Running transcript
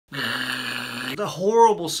The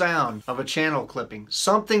horrible sound of a channel clipping.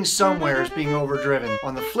 Something somewhere is being overdriven.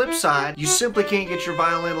 On the flip side, you simply can't get your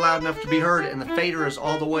violin loud enough to be heard and the fader is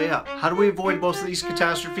all the way up. How do we avoid both of these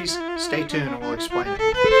catastrophes? Stay tuned and we'll explain it.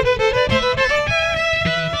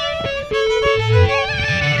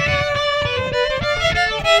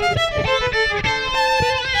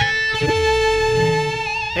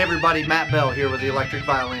 Hey everybody, Matt Bell here with the Electric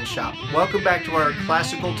Violin Shop. Welcome back to our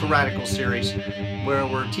Classical to Radical series, where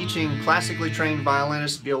we're teaching classically trained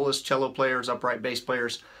violinists, violists, cello players, upright bass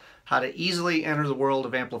players how to easily enter the world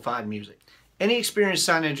of amplified music. Any experienced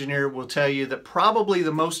sound engineer will tell you that probably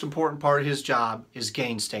the most important part of his job is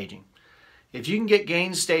gain staging. If you can get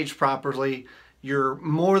gain staged properly, you're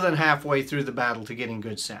more than halfway through the battle to getting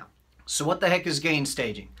good sound. So what the heck is gain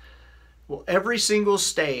staging? Well, every single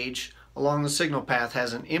stage along the signal path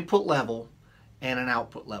has an input level and an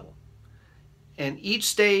output level. And each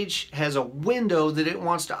stage has a window that it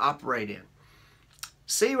wants to operate in.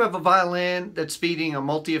 Say you have a violin that's feeding a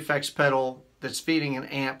multi-effects pedal, that's feeding an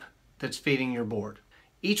amp, that's feeding your board.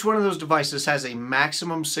 Each one of those devices has a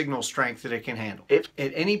maximum signal strength that it can handle. If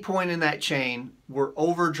at any point in that chain we're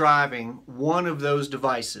overdriving one of those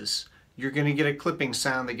devices, you're going to get a clipping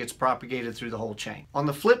sound that gets propagated through the whole chain. On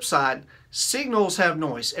the flip side, signals have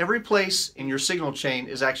noise. Every place in your signal chain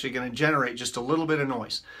is actually going to generate just a little bit of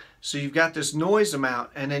noise. So you've got this noise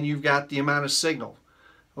amount and then you've got the amount of signal.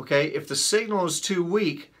 Okay, if the signal is too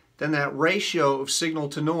weak, then that ratio of signal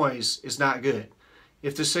to noise is not good.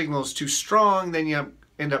 If the signal is too strong, then you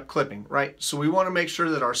end up clipping, right? So we want to make sure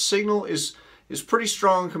that our signal is pretty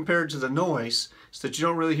strong compared to the noise so that you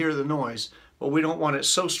don't really hear the noise, but we don't want it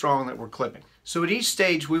so strong that we're clipping. So at each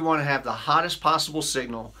stage we want to have the hottest possible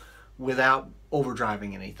signal without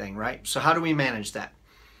overdriving anything, right? So how do we manage that?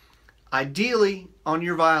 Ideally, on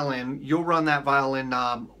your violin, you'll run that violin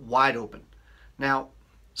knob wide open. Now,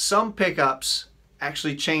 some pickups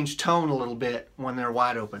actually change tone a little bit when they're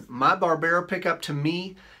wide open. My Barbera pickup, to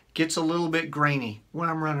me, gets a little bit grainy when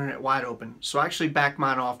I'm running it wide open, so I actually back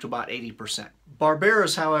mine off to about 80%.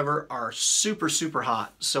 Barberas, however, are super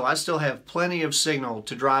hot, so I still have plenty of signal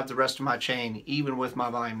to drive the rest of my chain, even with my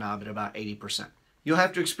volume knob at about 80%. You'll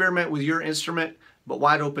have to experiment with your instrument, but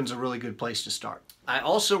wide open's a really good place to start. I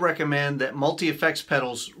also recommend that multi-effects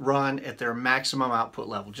pedals run at their maximum output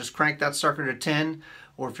level. Just crank that sucker to 10,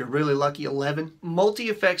 or if you're really lucky, 11.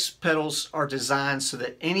 Multi-effects pedals are designed so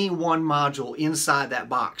that any one module inside that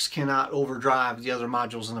box cannot overdrive the other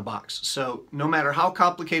modules in the box. So no matter how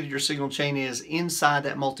complicated your signal chain is inside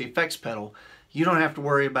that multi-effects pedal, you don't have to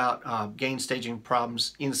worry about gain staging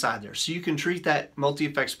problems inside there. So you can treat that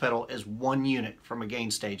multi-effects pedal as one unit from a gain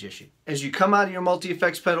stage issue. As you come out of your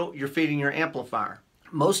multi-effects pedal, you're feeding your amplifier.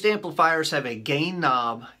 Most amplifiers have a gain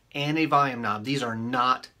knob and a volume knob. These are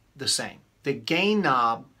not the same. The gain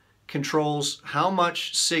knob controls how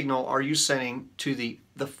much signal are you sending to the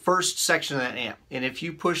first section of that amp. And if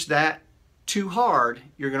you push that too hard,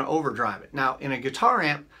 you're going to overdrive it. Now, in a guitar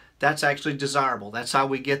amp, that's actually desirable. That's how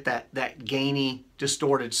we get that gainy,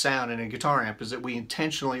 distorted sound in a guitar amp, is that we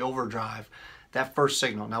intentionally overdrive that first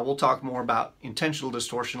signal. Now, we'll talk more about intentional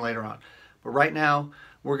distortion later on. But right now,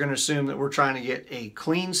 we're going to assume that we're trying to get a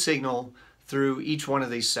clean signal through each one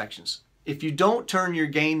of these sections. If you don't turn your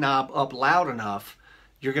gain knob up loud enough,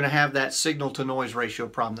 you're going to have that signal to noise ratio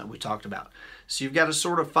problem that we talked about. So you've got to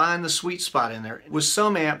sort of find the sweet spot in there. With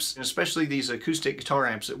some amps, especially these acoustic guitar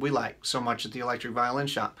amps that we like so much at the Electric Violin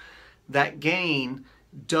Shop, that gain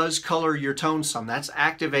does color your tone some. That's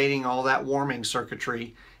activating all that warming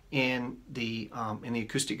circuitry in the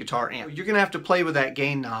acoustic guitar amp. You're going to have to play with that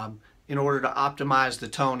gain knob in order to optimize the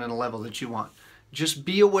tone and the level that you want. Just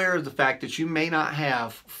be aware of the fact that you may not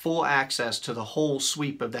have full access to the whole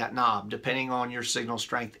sweep of that knob, depending on your signal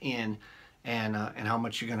strength in and how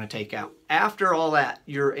much you're going to take out. After all that,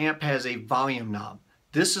 your amp has a volume knob.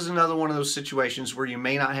 This is another one of those situations where you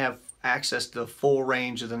may not have access to the full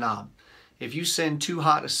range of the knob. If you send too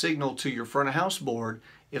hot a signal to your front of house board,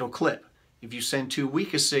 it'll clip. If you send too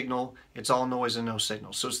weak a signal, it's all noise and no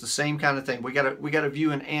signal. So it's the same kind of thing. We gotta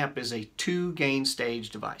view an amp as a 2 gain stage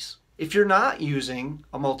device. If you're not using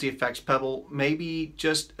a multi-effects pedal, maybe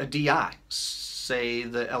just a DI, say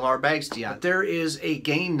the LR Baggs DI. There is a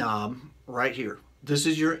gain knob right here. This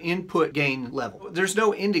is your input gain level. There's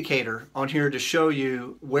no indicator on here to show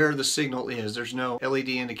you where the signal is. There's no LED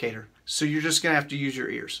indicator. So you're just gonna have to use your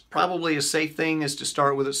ears. Probably a safe thing is to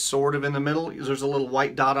start with it sort of in the middle. There's a little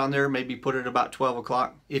white dot on there, maybe put it about 12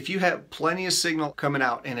 o'clock. If you have plenty of signal coming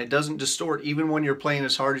out and it doesn't distort even when you're playing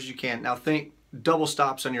as hard as you can. Now think double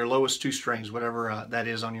stops on your lowest 2 strings, whatever that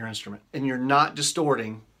is on your instrument. And you're not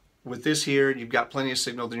distorting with this here, you've got plenty of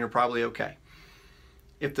signal, then you're probably okay.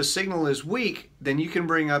 If the signal is weak, then you can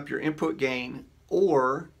bring up your input gain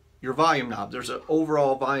or your volume knob. There's an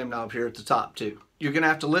overall volume knob here at the top too. You're going to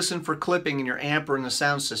have to listen for clipping in your amp or in the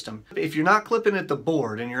sound system. If you're not clipping at the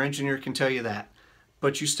board, and your engineer can tell you that,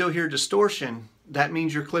 but you still hear distortion, that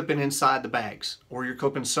means you're clipping inside the bags or you're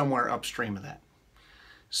clipping somewhere upstream of that.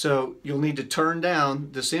 So you'll need to turn down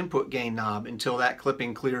this input gain knob until that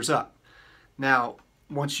clipping clears up. Now,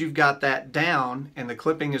 once you've got that down and the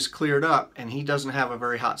clipping is cleared up and he doesn't have a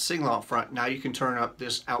very hot signal out front, now you can turn up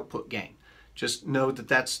this output gain. Just know that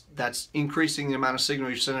that's increasing the amount of signal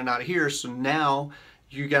you're sending out of here, so now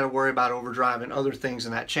you got to worry about overdrive and other things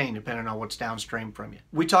in that chain depending on what's downstream from you.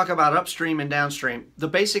 We talk about upstream and downstream. The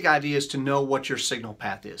basic idea is to know what your signal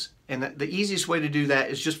path is. And the easiest way to do that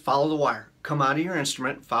is just follow the wire. Come out of your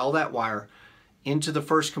instrument, follow that wire into the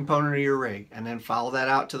first component of your rig, and then follow that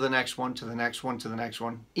out to the next one, to the next one, to the next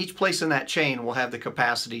one. Each place in that chain will have the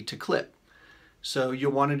capacity to clip. So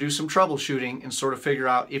you'll want to do some troubleshooting and sort of figure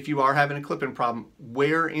out, if you are having a clipping problem,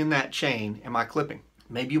 where in that chain am I clipping?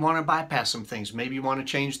 Maybe you want to bypass some things. Maybe you want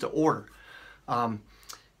to change the order.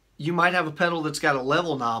 You might have a pedal that's got a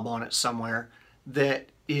level knob on it somewhere that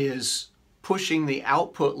is pushing the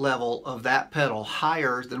output level of that pedal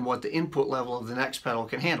higher than what the input level of the next pedal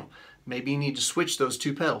can handle. Maybe you need to switch those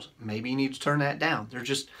two pedals. Maybe you need to turn that down.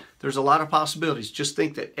 There's a lot of possibilities. Just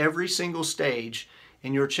think that every single stage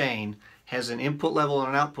in your chain has an input level and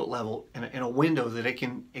an output level and a window that it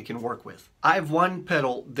can work with. I have one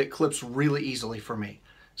pedal that clips really easily for me.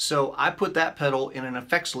 So I put that pedal in an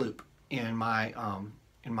effects loop in my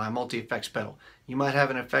multi-effects pedal. You might have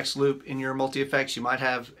an effects loop in your multi-effects. You might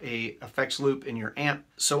have a effects loop in your amp.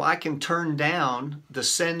 So I can turn down the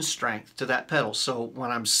send strength to that pedal. So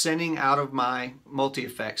when I'm sending out of my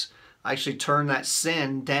multi-effects, I actually turn that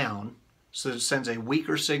send down so that it sends a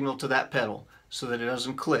weaker signal to that pedal so that it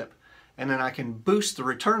doesn't clip. And then I can boost the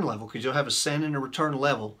return level because you'll have a send and a return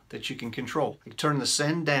level that you can control. I can turn the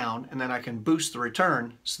send down and then I can boost the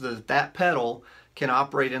return so that that pedal can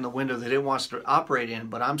operate in the window that it wants to operate in,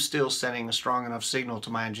 but I'm still sending a strong enough signal to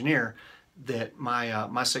my engineer that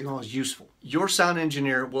my signal is useful. Your sound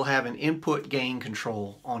engineer will have an input gain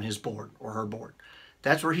control on his board or her board.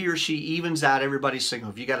 That's where he or she evens out everybody's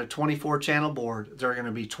signal. If you got a 24 channel board, there are going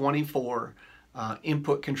to be 24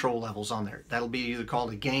 input control levels on there. That'll be either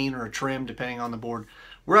called a gain or a trim depending on the board.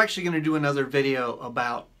 We're actually going to do another video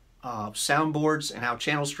about soundboards and how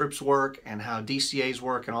channel strips work and how DCAs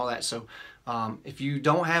work and all that. So if you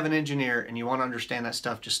don't have an engineer and you want to understand that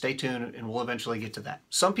stuff, just stay tuned and we'll eventually get to that.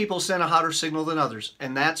 Some people send a hotter signal than others,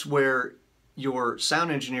 and that's where your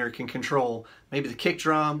sound engineer can control. Maybe the kick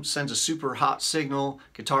drum sends a super hot signal,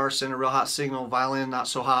 guitar sends a real hot signal, violin not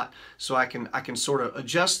so hot. So I can sort of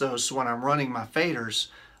adjust those so when I'm running my faders,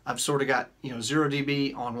 I've sort of got 0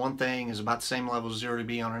 dB on one thing is about the same level as 0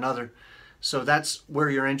 dB on another. So that's where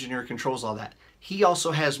your engineer controls all that. He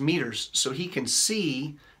also has meters, so he can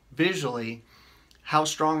see visually how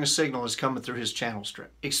strong a signal is coming through his channel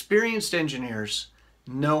strip. Experienced engineers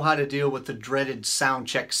know how to deal with the dreaded sound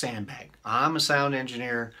check sandbag. I'm a sound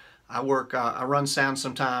engineer. I run sound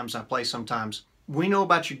sometimes, I play sometimes. We know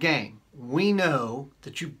about your game. We know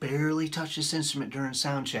that you barely touch this instrument during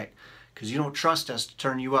sound check because you don't trust us to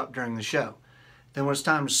turn you up during the show. Then when it's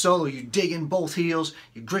time to solo, you dig in both heels,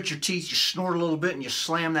 you grit your teeth, you snort a little bit, and you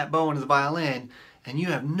slam that bow into the violin, and you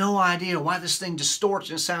have no idea why this thing distorts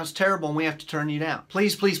and sounds terrible and we have to turn you down.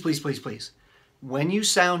 Please, please, please, please, please. When you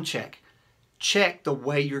sound check the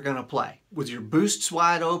way you're going to play. With your boosts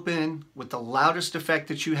wide open, with the loudest effect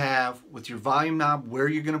that you have, with your volume knob where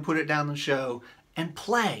you're going to put it down the show, and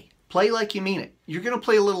play. Play like you mean it. You're going to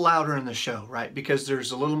play a little louder in the show, right? Because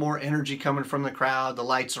there's a little more energy coming from the crowd, the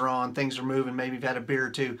lights are on, things are moving, maybe you've had a beer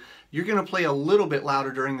or two. You're going to play a little bit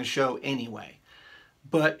louder during the show anyway.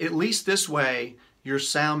 But at least this way, your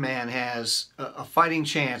sound man has a fighting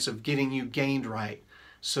chance of getting you gained right,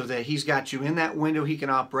 so that he's got you in that window he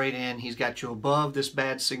can operate in. He's got you above this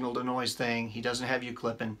bad signal to noise thing. He doesn't have you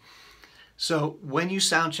clipping. So when you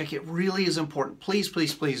sound check, it really is important. Please,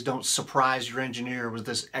 please, please don't surprise your engineer with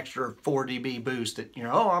this extra 4 dB boost that,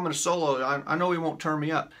 oh, I'm going to solo. I know he won't turn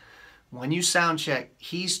me up. When you sound check,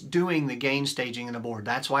 he's doing the gain staging in the board.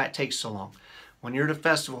 That's why it takes so long. When you're at a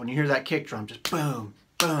festival and you hear that kick drum, just boom,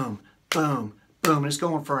 boom, boom, boom, and it's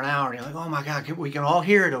going for an hour. And you're like, oh my God, we can all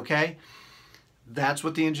hear it, okay? That's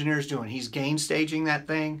what the engineer is doing. He's gain staging that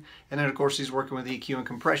thing, and then of course he's working with EQ and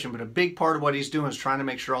compression, but a big part of what he's doing is trying to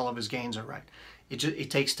make sure all of his gains are right.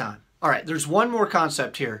 It takes time. All right, there's one more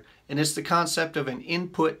concept here, and it's the concept of an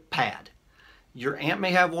input pad. Your amp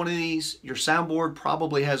may have one of these, your soundboard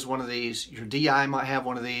probably has one of these, your DI might have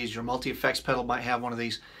one of these, your multi-effects pedal might have one of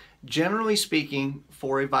these. Generally speaking,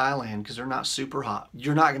 for a violin, because they're not super hot,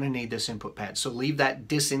 you're not going to need this input pad. So leave that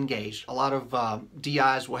disengaged. A lot of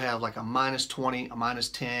DIs will have like a -20, a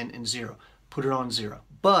 -10, and 0. Put it on 0.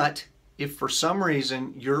 But if for some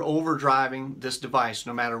reason you're overdriving this device,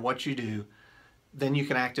 no matter what you do, then you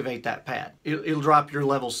can activate that pad. It'll drop your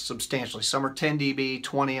levels substantially. Some are 10 dB,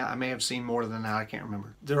 20, I may have seen more than that, I can't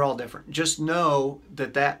remember. They're all different. Just know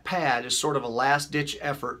that that pad is sort of a last-ditch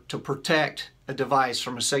effort to protect a device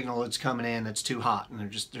from a signal that's coming in that's too hot.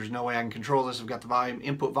 And there's no way I can control this. I've got the volume,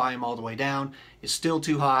 input volume all the way down. It's still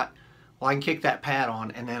too hot. Well, I can kick that pad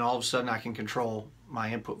on, and then all of a sudden I can control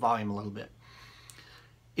my input volume a little bit.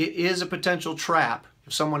 It is a potential trap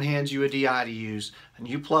if someone hands you a DI to use and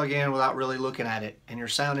you plug in without really looking at it, and your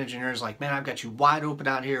sound engineer is like, man, I've got you wide open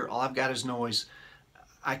out here, all I've got is noise,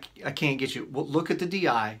 I can't get you. Well, look at the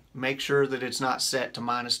DI, make sure that it's not set to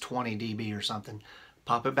 -20 dB or something,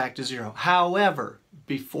 pop it back to 0. However,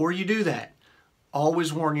 before you do that,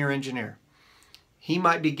 always warn your engineer. He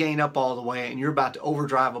might be gained up all the way and you're about to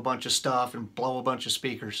overdrive a bunch of stuff and blow a bunch of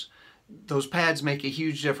speakers. Those pads make a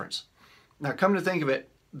huge difference. Now, come to think of it,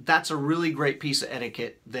 that's a really great piece of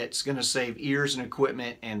etiquette that's going to save ears and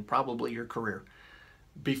equipment and probably your career.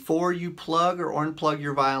 Before you plug or unplug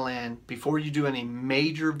your violin, before you do any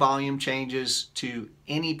major volume changes to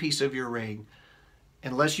any piece of your rig,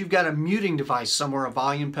 unless you've got a muting device somewhere, a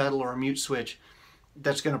volume pedal or a mute switch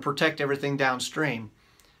that's going to protect everything downstream,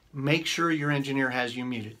 make sure your engineer has you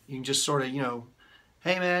muted. You can just sort of,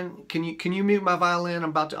 hey man, can you mute my violin?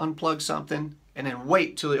 I'm about to unplug something, and then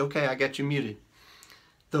wait till, okay, I got you muted.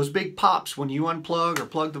 Those big pops when you unplug or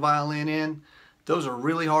plug the violin in, those are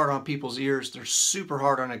really hard on people's ears. They're super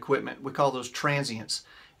hard on equipment. We call those transients.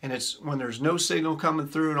 And it's when there's no signal coming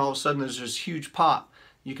through and all of a sudden there's this huge pop.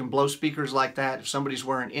 You can blow speakers like that. If somebody's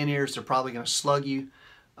wearing in-ears, they're probably going to slug you.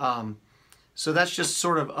 So that's just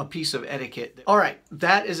sort of a piece of etiquette. All right,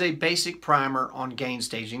 that is a basic primer on gain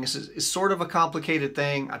staging. This is sort of a complicated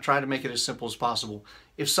thing. I try to make it as simple as possible.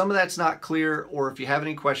 If some of that's not clear, or if you have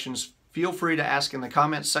any questions, feel free to ask in the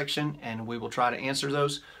comments section and we will try to answer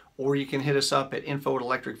those. Or you can hit us up at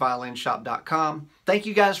info@electricviolinshop.com. Thank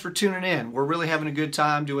you guys for tuning in. We're really having a good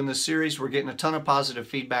time doing this series. We're getting a ton of positive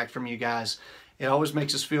feedback from you guys. It always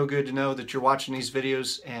makes us feel good to know that you're watching these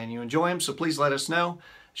videos and you enjoy them, so please let us know.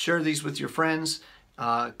 Share these with your friends.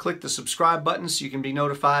 Click the subscribe button so you can be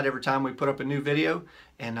notified every time we put up a new video,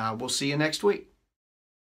 and we'll see you next week.